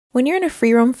When you're in a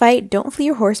free roam fight, don't flee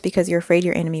your horse because you're afraid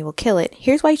your enemy will kill it.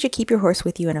 Here's why you should keep your horse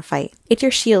with you in a fight. It's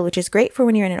your shield, which is great for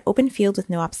when you're in an open field with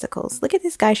no obstacles. Look at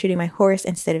this guy shooting my horse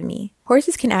instead of me.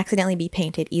 Horses can accidentally be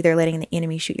painted, either letting the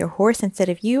enemy shoot your horse instead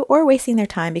of you, or wasting their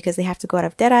time because they have to go out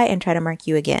of Deadeye and try to mark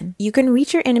you again. You can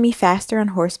reach your enemy faster on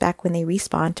horseback when they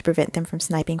respawn to prevent them from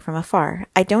sniping from afar.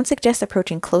 I don't suggest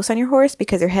approaching close on your horse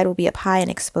because their head will be up high and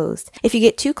exposed. If you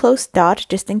get too close, dodge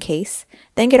just in case.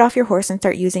 Then get off your horse and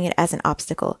start using it as an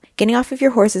obstacle. Getting off of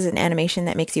your horse is an animation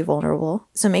that makes you vulnerable,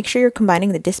 so make sure you're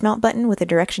combining the dismount button with the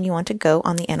direction you want to go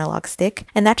on the analog stick,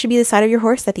 and that should be the side of your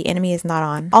horse that the enemy is not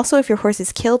on. Also, if your horse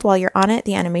is killed while you're on it,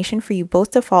 the animation for you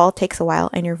both to fall takes a while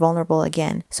and you're vulnerable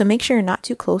again, so make sure you're not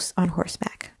too close on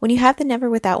horseback. When you have the Never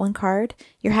Without One card,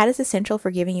 your hat is essential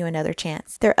for giving you another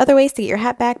chance. There are other ways to get your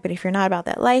hat back, but if you're not about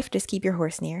that life, just keep your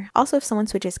horse near. Also, if someone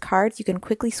switches cards, you can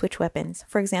quickly switch weapons.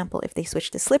 For example, if they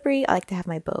switch to Slippery, I like to have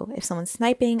my bow. If someone's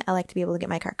sniping, I like to be able to get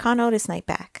my Carcano to snipe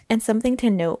back. And something to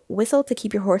note, whistle to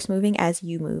keep your horse moving as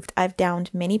you moved. I've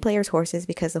downed many players' horses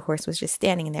because the horse was just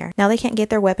standing there. Now they can't get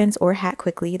their weapons or hat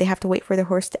quickly. They have to wait for the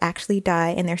horse to actually die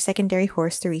and their secondary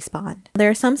horse to respawn. There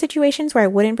are some situations where I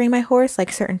wouldn't bring my horse,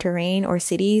 like certain terrain or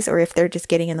cities, or if they're just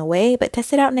getting in the way, but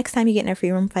test it out next time you get in a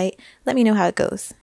free roam fight. Let me know how it goes.